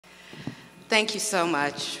Thank you so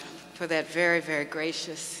much for that very, very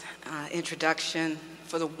gracious introduction,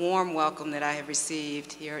 for the warm welcome that I have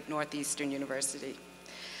received here at Northeastern University.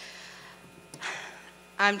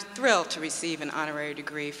 I'm thrilled to receive an honorary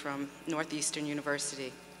degree from Northeastern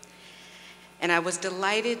University. And I was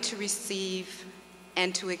delighted to receive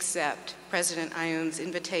and to accept President Aoun's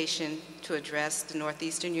invitation to address the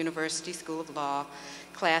Northeastern University School of Law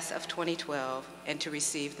class of 2012 and to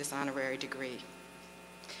receive this honorary degree.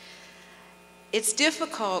 It's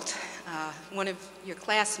difficult, one of your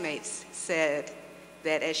classmates said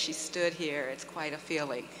that as she stood here, it's quite a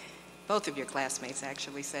feeling. Both of your classmates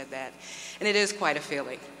actually said that, and it is quite a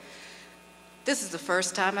feeling. This is the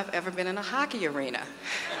first time I've ever been in a hockey arena.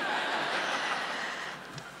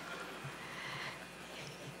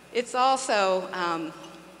 It's also,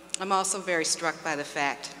 I'm also very struck by the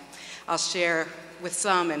fact, I'll share with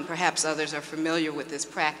some, and perhaps others are familiar with this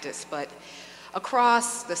practice, but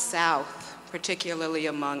across the South, particularly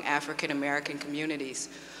among African American communities,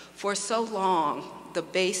 for so long, the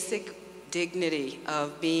basic dignity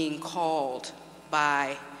of being called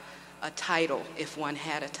by a title, if one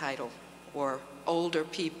had a title, or older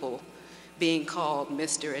people being called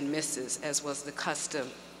Mr. and Mrs., as was the custom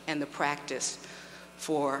and the practice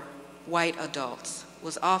for white adults,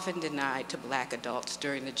 was often denied to black adults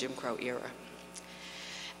during the Jim Crow era.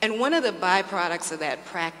 And one of the byproducts of that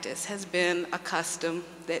practice has been a custom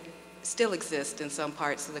that still exists in some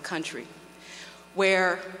parts of the country,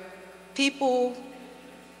 where people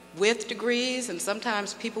with degrees, and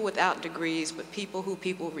sometimes people without degrees, but people who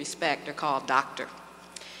people respect, are called doctor.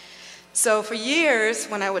 So for years,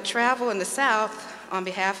 when I would travel in the South on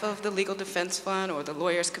behalf of the Legal Defense Fund or the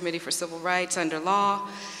Lawyers Committee for Civil Rights under law,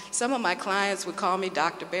 some of my clients would call me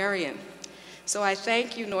Dr. Berrien. So I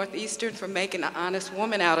thank you, Northeastern, for making an honest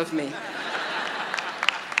woman out of me.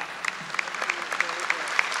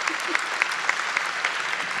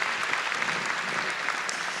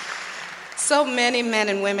 So many men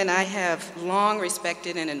and women I have long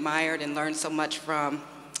respected and admired and learned so much from,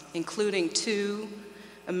 including two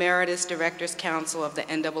Emeritus Directors Counsel of the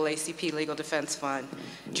NAACP Legal Defense Fund,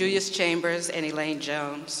 Julius Chambers and Elaine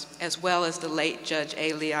Jones, as well as the late Judge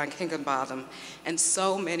A. Leon Higginbotham, and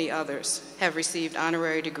so many others have received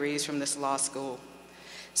honorary degrees from this law school.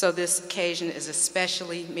 So this occasion is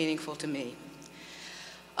especially meaningful to me.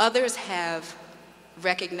 Others have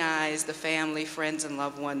recognized the family, friends, and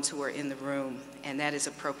loved ones who are in the room, and that is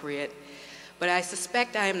appropriate. But I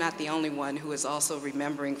suspect I am not the only one who is also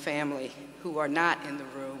remembering family who are not in the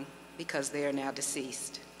room because they are now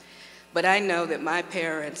deceased. But I know that my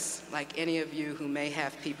parents, like any of you who may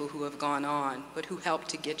have people who have gone on, but who helped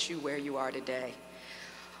to get you where you are today,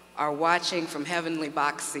 are watching from heavenly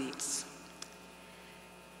box seats.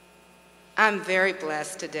 I'm very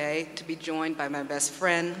blessed today to be joined by my best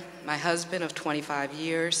friend, my husband of 25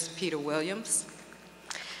 years, Peter Williams.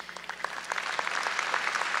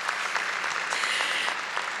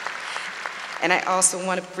 And I also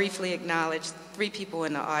want to briefly acknowledge three people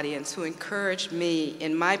in the audience who encouraged me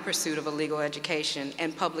in my pursuit of a legal education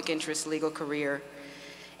and public interest legal career,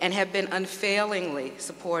 and have been unfailingly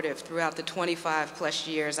supportive throughout the 25+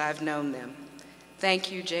 years I've known them.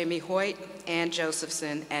 Thank you, Jamie Hoyt, Ann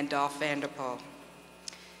Josephson, and Dolph Vanderpool.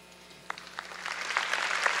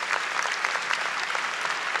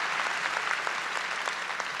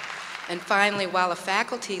 And finally, while a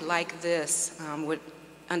faculty like this would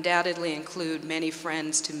undoubtedly include many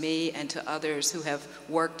friends to me and to others who have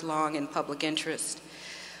worked long in public interest,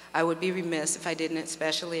 I would be remiss if I didn't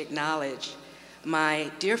especially acknowledge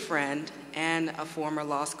my dear friend and a former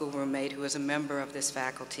law school roommate who is a member of this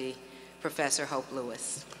faculty, Professor Hope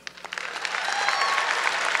Lewis.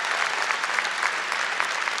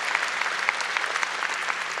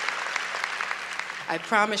 I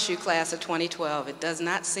promise you, class of 2012, it does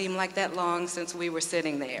not seem like that long since we were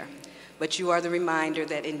sitting there, but you are the reminder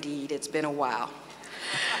that indeed it's been a while.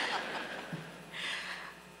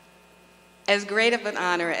 As great of an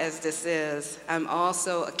honor as this is, I'm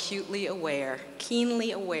also acutely aware,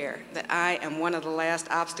 keenly aware, that I am one of the last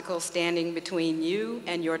obstacles standing between you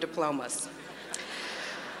and your diplomas.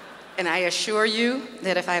 And I assure you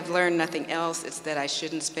that if I've learned nothing else, it's that I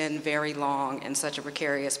shouldn't spend very long in such a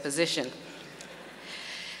precarious position.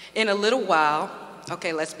 In a little while,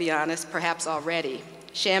 okay, let's be honest, perhaps already,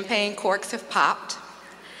 champagne corks have popped,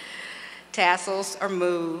 tassels are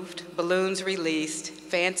moved, balloons released,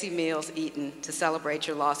 fancy meals eaten to celebrate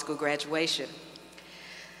your law school graduation.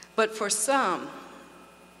 But for some,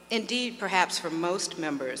 indeed perhaps for most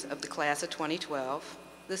members of the class of 2012,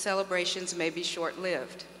 the celebrations may be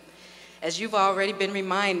short-lived. As you've already been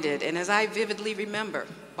reminded, and as I vividly remember,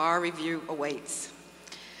 bar review awaits.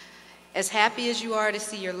 As happy as you are to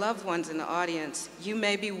see your loved ones in the audience, you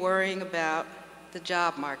may be worrying about the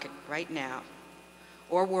job market right now,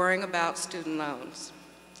 or worrying about student loans.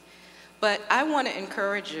 But I want to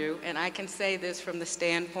encourage you, and I can say this from the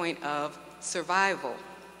standpoint of survival.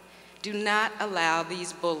 Do not allow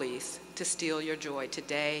these bullies to steal your joy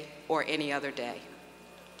today or any other day.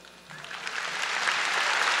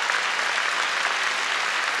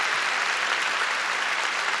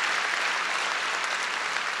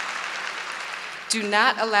 Do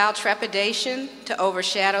not allow trepidation to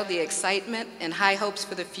overshadow the excitement and high hopes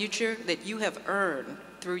for the future that you have earned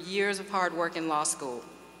through years of hard work in law school.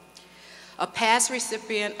 A past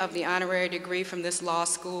recipient of the honorary degree from this law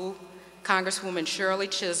school, Congresswoman Shirley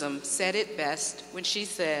Chisholm, said it best when she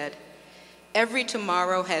said, "Every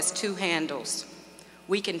tomorrow has two handles.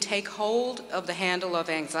 We can take hold of the handle of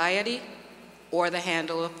anxiety or the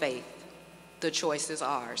handle of faith. The choice is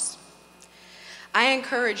ours." I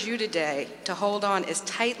encourage you today to hold on as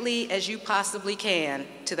tightly as you possibly can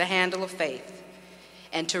to the handle of faith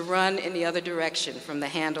and to run in the other direction from the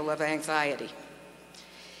handle of anxiety.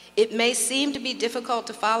 It may seem to be difficult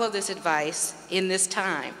to follow this advice in this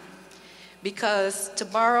time because, to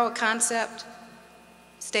borrow a concept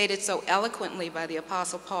stated so eloquently by the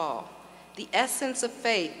Apostle Paul, the essence of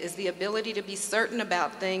faith is the ability to be certain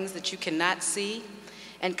about things that you cannot see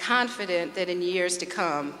and confident that in years to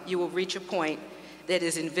come you will reach a point that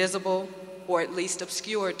is invisible or at least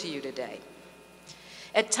obscured to you today.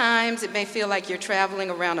 At times, it may feel like you're traveling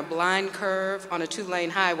around a blind curve on a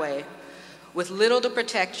two-lane highway with little to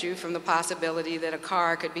protect you from the possibility that a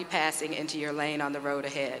car could be passing into your lane on the road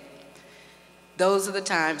ahead. Those are the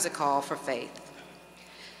times that call for faith.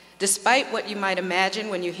 Despite what you might imagine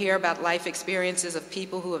when you hear about life experiences of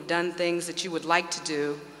people who have done things that you would like to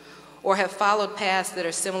do or have followed paths that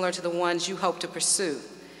are similar to the ones you hope to pursue,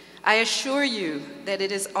 I assure you that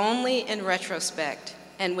it is only in retrospect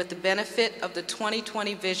and with the benefit of the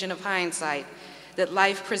 20/20 vision of hindsight that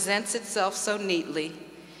life presents itself so neatly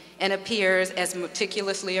and appears as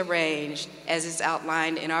meticulously arranged as is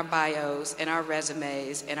outlined in our bios and our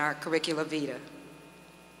resumes and our curricula vitae.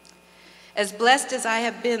 As blessed as I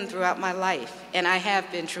have been throughout my life, and I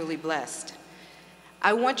have been truly blessed,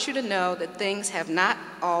 I want you to know that things have not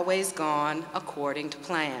always gone according to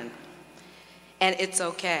plan. And it's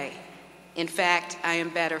okay. In fact, I am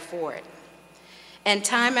better for it. And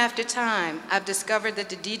time after time, I've discovered that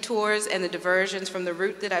the detours and the diversions from the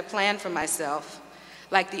route that I planned for myself,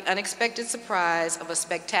 like the unexpected surprise of a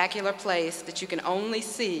spectacular place that you can only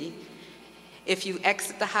see if you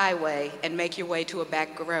exit the highway and make your way to a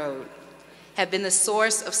back road, have been the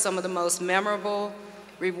source of some of the most memorable,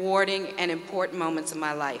 rewarding, and important moments of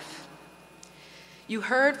my life. You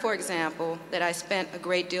heard, for example, that I spent a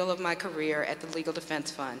great deal of my career at the Legal Defense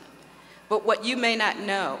Fund. But what you may not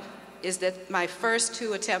know is that my first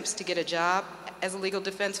 2 attempts to get a job as a Legal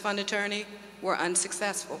Defense Fund attorney were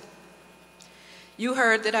unsuccessful. You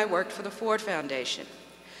heard that I worked for the Ford Foundation.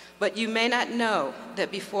 But you may not know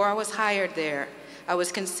that before I was hired there, I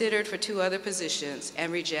was considered for 2 other positions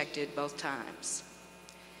and rejected both times.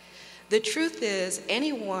 The truth is,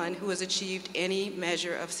 anyone who has achieved any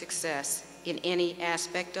measure of success in any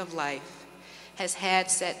aspect of life has had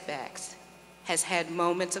setbacks, has had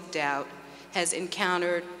moments of doubt, has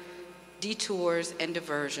encountered detours and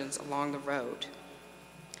diversions along the road.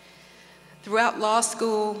 Throughout law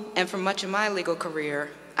school and for much of my legal career,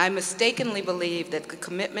 I mistakenly believed that the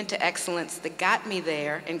commitment to excellence that got me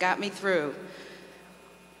there and got me through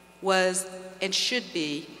was and should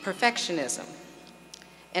be perfectionism.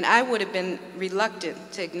 And I would have been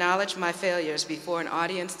reluctant to acknowledge my failures before an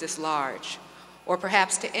audience this large, or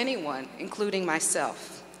perhaps to anyone, including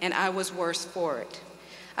myself, and I was worse for it.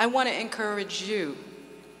 I want to encourage you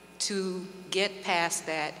to get past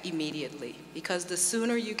that immediately, because the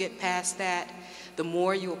sooner you get past that, the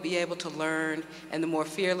more you will be able to learn, and the more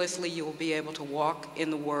fearlessly you will be able to walk in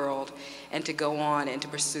the world and to go on and to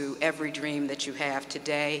pursue every dream that you have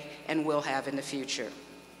today and will have in the future.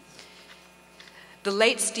 The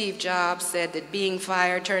late Steve Jobs said that being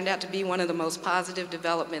fired turned out to be one of the most positive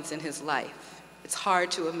developments in his life. It's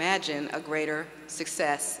hard to imagine a greater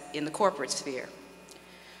success in the corporate sphere.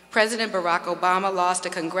 President Barack Obama lost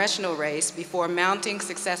a congressional race before mounting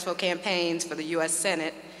successful campaigns for the U.S.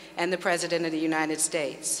 Senate and the President of the United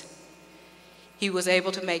States. He was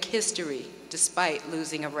able to make history despite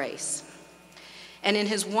losing a race. And in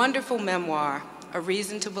his wonderful memoir, A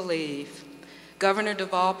Reason to Believe, Governor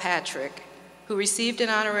Deval Patrick, who received an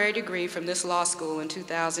honorary degree from this law school in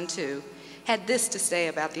 2002, had this to say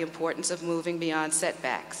about the importance of moving beyond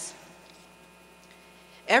setbacks.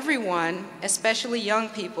 Everyone, especially young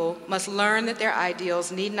people, must learn that their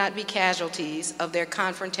ideals need not be casualties of their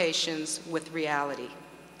confrontations with reality.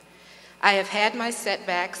 I have had my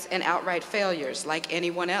setbacks and outright failures like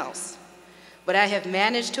anyone else, but I have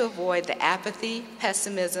managed to avoid the apathy,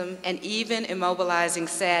 pessimism, and even immobilizing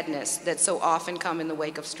sadness that so often come in the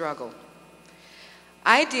wake of struggle.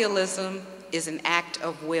 Idealism is an act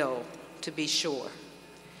of will, to be sure,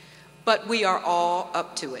 but we are all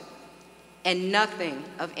up to it, and nothing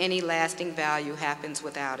of any lasting value happens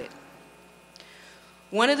without it.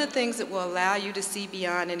 One of the things that will allow you to see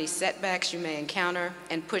beyond any setbacks you may encounter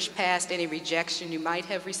and push past any rejection you might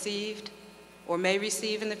have received or may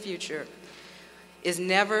receive in the future is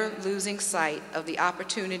never losing sight of the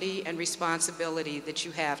opportunity and responsibility that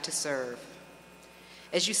you have to serve.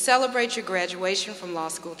 As you celebrate your graduation from law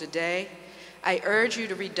school today, I urge you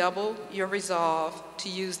to redouble your resolve to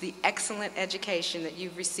use the excellent education that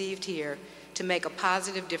you've received here to make a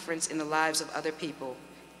positive difference in the lives of other people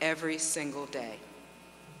every single day.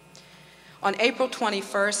 On April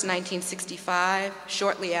 21st, 1965,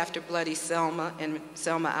 shortly after Bloody Selma in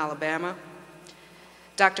Selma, Alabama,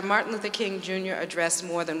 Dr. Martin Luther King Jr. addressed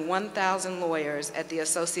more than 1,000 lawyers at the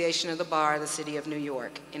Association of the Bar of the City of New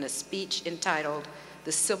York in a speech entitled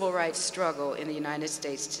 "The Civil Rights Struggle in the United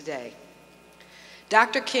States Today."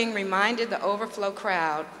 Dr. King reminded the overflow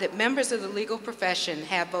crowd that members of the legal profession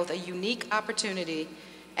have both a unique opportunity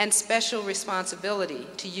and special responsibility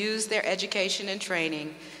to use their education and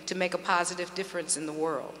training to make a positive difference in the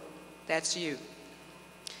world. That's you.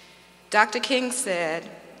 Dr. King said,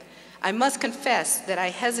 "I must confess that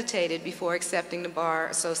I hesitated before accepting the Bar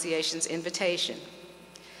Association's invitation.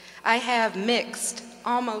 I have mixed,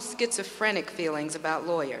 almost schizophrenic feelings about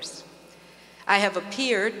lawyers. I have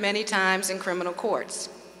appeared many times in criminal courts.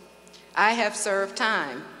 I have served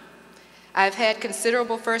time. I've had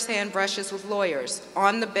considerable firsthand brushes with lawyers,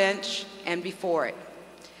 on the bench and before it.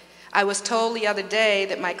 I was told the other day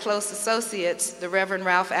that my close associates, the Reverend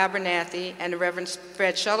Ralph Abernathy and the Reverend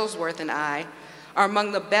Fred Shuttlesworth and I, are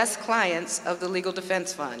among the best clients of the Legal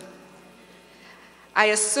Defense Fund. I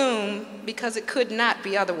assume, because it could not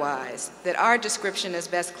be otherwise, that our description as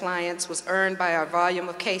best clients was earned by our volume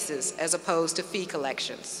of cases as opposed to fee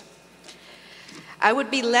collections. I would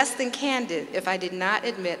be less than candid if I did not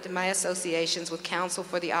admit that my associations with counsel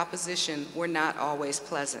for the opposition were not always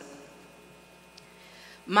pleasant.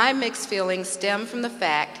 My mixed feelings stem from the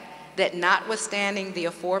fact that notwithstanding the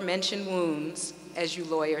aforementioned wounds, as you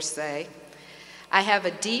lawyers say, I have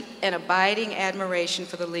a deep and abiding admiration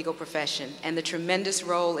for the legal profession and the tremendous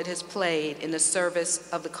role it has played in the service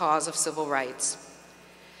of the cause of civil rights.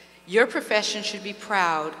 Your profession should be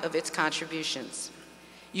proud of its contributions.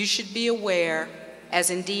 You should be aware, as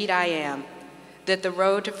indeed I am, that the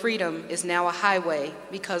road to freedom is now a highway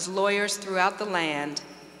because lawyers throughout the land,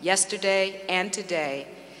 yesterday and today,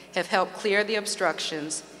 have helped clear the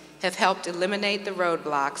obstructions, have helped eliminate the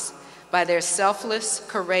roadblocks by their selfless,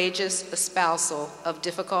 courageous espousal of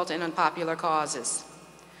difficult and unpopular causes.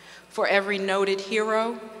 For every noted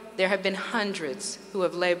hero, there have been hundreds who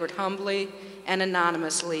have labored humbly and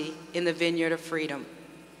anonymously in the vineyard of freedom.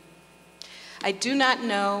 I do not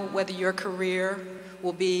know whether your career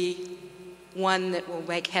will be one that will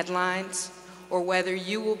make headlines or whether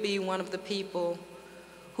you will be one of the people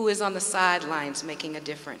who is on the sidelines making a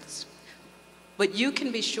difference. But you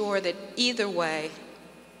can be sure that either way,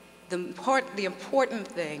 the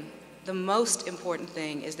most important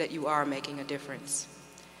thing is that you are making a difference.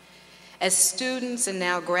 As students and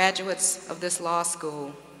now graduates of this law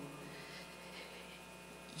school,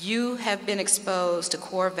 you have been exposed to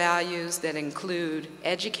core values that include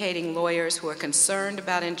educating lawyers who are concerned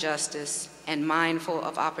about injustice and mindful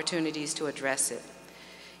of opportunities to address it.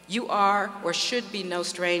 You are or should be no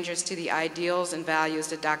strangers to the ideals and values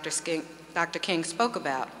that Dr. King spoke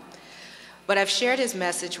about. But I've shared his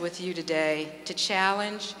message with you today to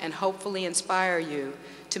challenge and hopefully inspire you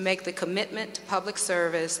to make the commitment to public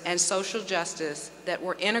service and social justice that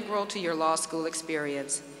were integral to your law school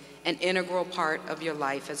experience an integral part of your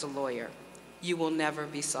life as a lawyer. You will never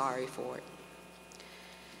be sorry for it.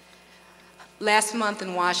 Last month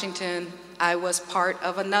in Washington, I was part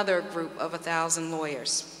of another group of 1,000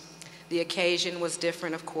 lawyers. The occasion was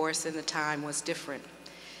different, of course, and the time was different.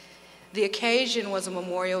 The occasion was a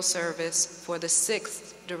memorial service for the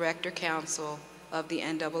 6th Director Counsel of the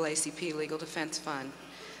NAACP Legal Defense Fund,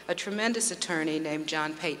 a tremendous attorney named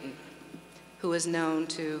John Payton, who is known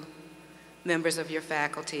to members of your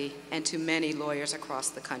faculty and to many lawyers across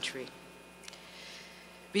the country.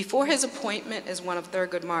 Before his appointment as one of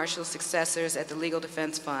Thurgood Marshall's successors at the Legal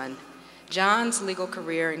Defense Fund, John's legal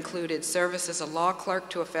career included service as a law clerk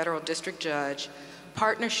to a federal district judge,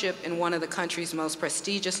 partnership in one of the country's most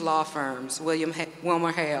prestigious law firms,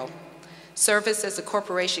 WilmerHale, service as a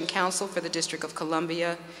corporation counsel for the District of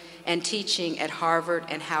Columbia, and teaching at Harvard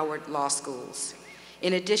and Howard law schools.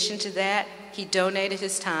 In addition to that, he donated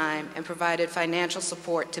his time and provided financial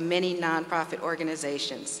support to many nonprofit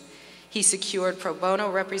organizations. He secured pro bono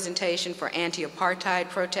representation for anti-apartheid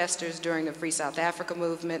protesters during the Free South Africa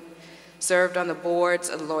movement, served on the boards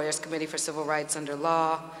of the Lawyers Committee for Civil Rights Under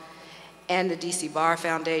Law and the DC Bar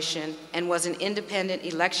Foundation, and was an independent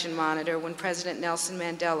election monitor when President Nelson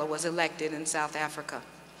Mandela was elected in South Africa.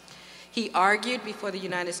 He argued before the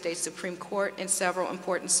United States Supreme Court in several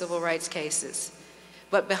important civil rights cases.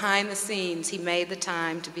 But behind the scenes, he made the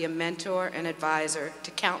time to be a mentor and advisor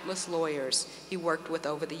to countless lawyers he worked with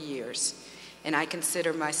over the years, and I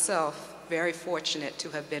consider myself very fortunate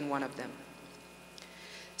to have been one of them.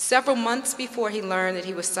 Several months before he learned that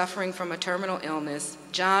he was suffering from a terminal illness,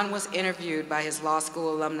 John was interviewed by his law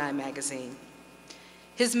school alumni magazine.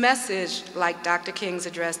 His message, like Dr. King's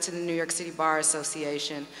address to the New York City Bar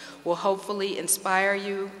Association, will hopefully inspire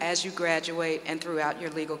you as you graduate and throughout your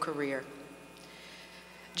legal career.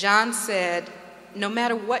 John said, no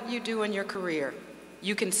matter what you do in your career,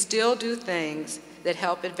 you can still do things that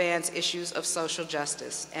help advance issues of social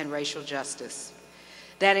justice and racial justice.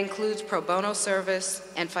 That includes pro bono service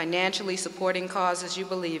and financially supporting causes you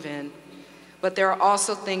believe in, but there are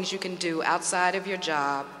also things you can do outside of your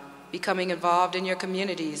job, becoming involved in your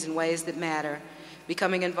communities in ways that matter,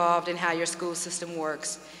 becoming involved in how your school system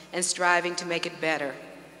works, and striving to make it better,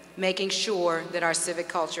 making sure that our civic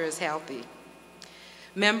culture is healthy.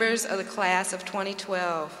 Members of the class of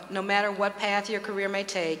 2012, no matter what path your career may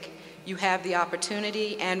take, you have the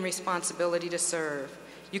opportunity and responsibility to serve.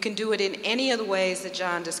 You can do it in any of the ways that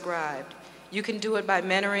John described. You can do it by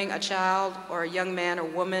mentoring a child or a young man or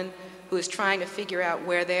woman who is trying to figure out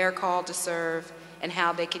where they are called to serve and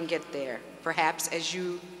how they can get there, perhaps as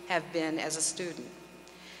you have been as a student.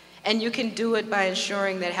 And you can do it by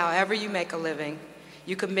ensuring that however you make a living,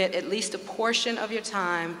 you commit at least a portion of your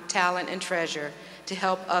time, talent, and treasure to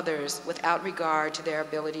help others without regard to their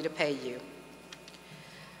ability to pay you.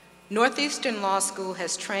 Northeastern Law School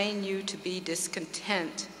has trained you to be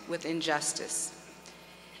discontent with injustice,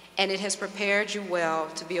 and it has prepared you well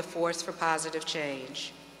to be a force for positive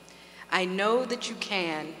change. I know that you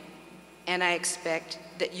can, and I expect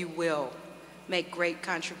that you will make great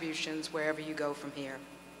contributions wherever you go from here.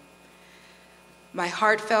 My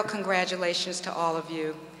heartfelt congratulations to all of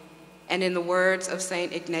you, and in the words of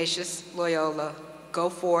St. Ignatius Loyola, go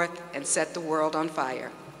forth and set the world on fire.